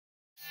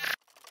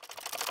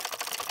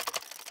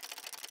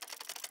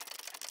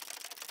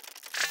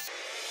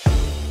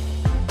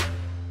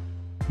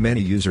Many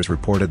users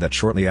reported that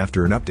shortly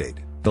after an update,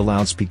 the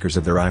loudspeakers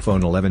of their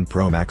iPhone 11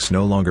 Pro Max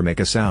no longer make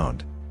a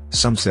sound.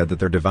 Some said that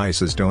their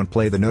devices don't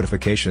play the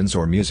notifications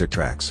or music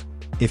tracks.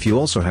 If you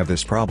also have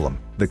this problem,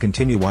 then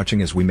continue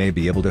watching as we may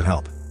be able to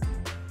help.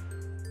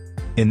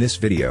 In this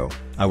video,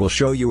 I will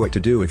show you what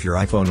to do if your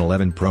iPhone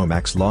 11 Pro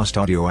Max lost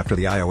audio after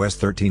the iOS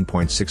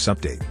 13.6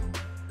 update.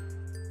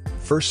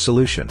 First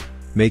solution: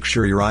 make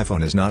sure your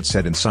iPhone is not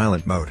set in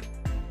silent mode.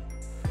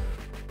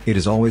 It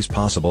is always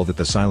possible that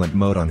the silent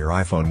mode on your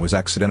iPhone was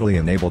accidentally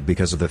enabled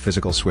because of the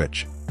physical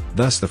switch.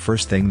 Thus the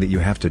first thing that you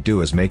have to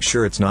do is make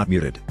sure it's not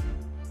muted.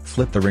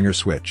 Flip the ringer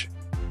switch.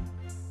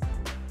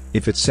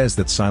 If it says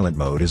that silent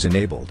mode is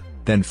enabled,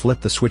 then flip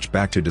the switch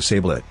back to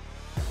disable it.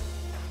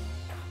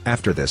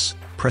 After this,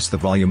 press the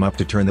volume up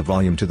to turn the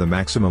volume to the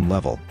maximum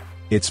level.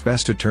 It's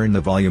best to turn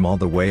the volume all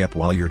the way up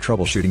while you're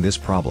troubleshooting this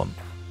problem.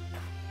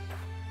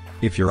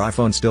 If your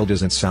iPhone still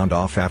doesn't sound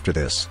off after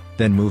this,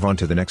 then move on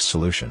to the next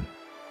solution.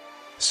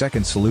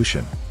 Second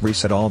solution: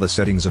 reset all the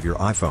settings of your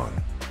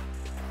iPhone.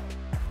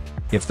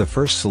 If the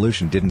first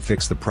solution didn't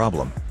fix the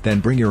problem, then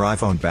bring your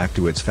iPhone back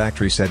to its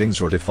factory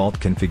settings or default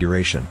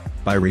configuration,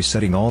 by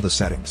resetting all the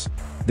settings.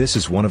 This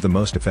is one of the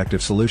most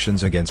effective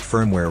solutions against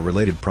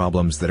firmware-related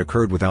problems that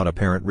occurred without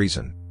apparent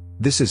reason.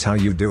 This is how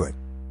you do it.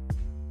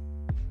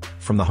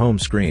 From the home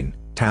screen,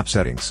 tap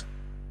Settings.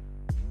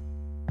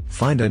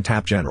 Find and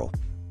tap General.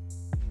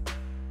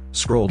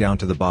 Scroll down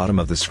to the bottom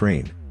of the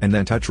screen, and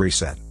then touch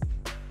Reset.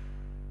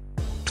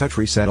 Touch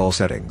Reset all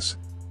settings.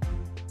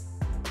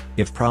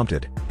 If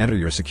prompted, enter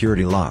your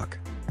security lock.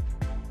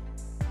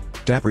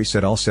 Tap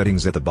Reset all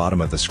settings at the bottom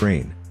of the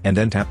screen, and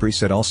then tap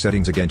Reset all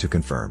settings again to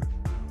confirm.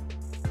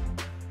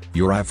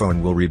 Your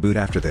iPhone will reboot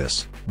after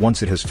this.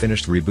 Once it has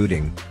finished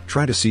rebooting,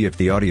 try to see if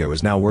the audio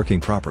is now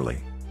working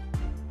properly.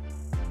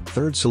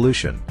 Third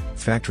solution: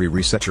 factory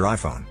reset your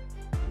iPhone.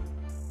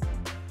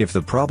 If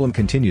the problem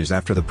continues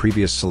after the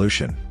previous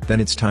solution, then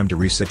it's time to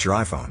reset your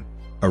iPhone.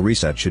 A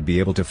reset should be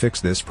able to fix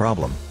this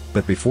problem,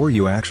 but before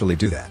you actually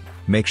do that,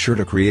 make sure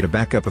to create a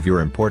backup of your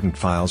important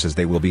files as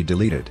they will be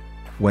deleted.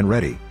 When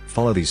ready,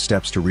 follow these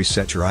steps to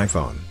reset your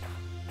iPhone.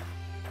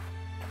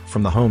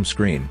 From the home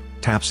screen,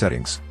 tap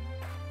Settings.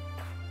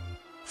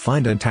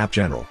 Find and tap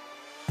General.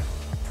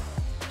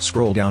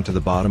 Scroll down to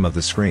the bottom of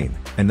the screen,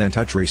 and then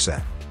touch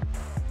Reset.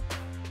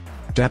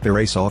 Tap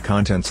Erase all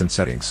contents and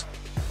settings.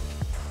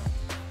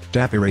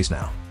 Tap Erase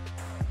now.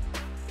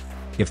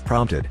 If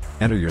prompted,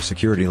 enter your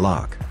security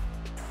lock.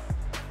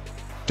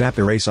 Tap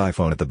Erase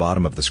iPhone at the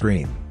bottom of the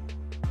screen.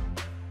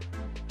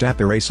 Tap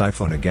Erase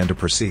iPhone again to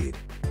proceed.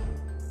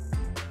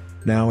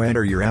 Now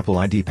enter your Apple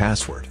ID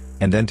password,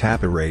 and then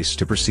tap Erase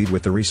to proceed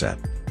with the reset.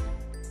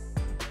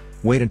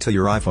 Wait until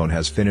your iPhone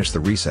has finished the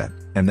reset,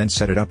 and then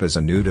set it up as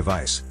a new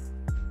device.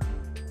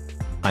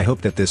 I hope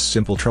that this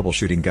simple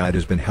troubleshooting guide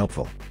has been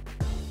helpful.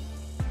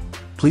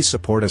 Please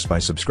support us by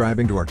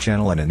subscribing to our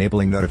channel and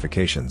enabling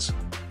notifications.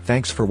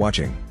 Thanks for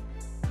watching.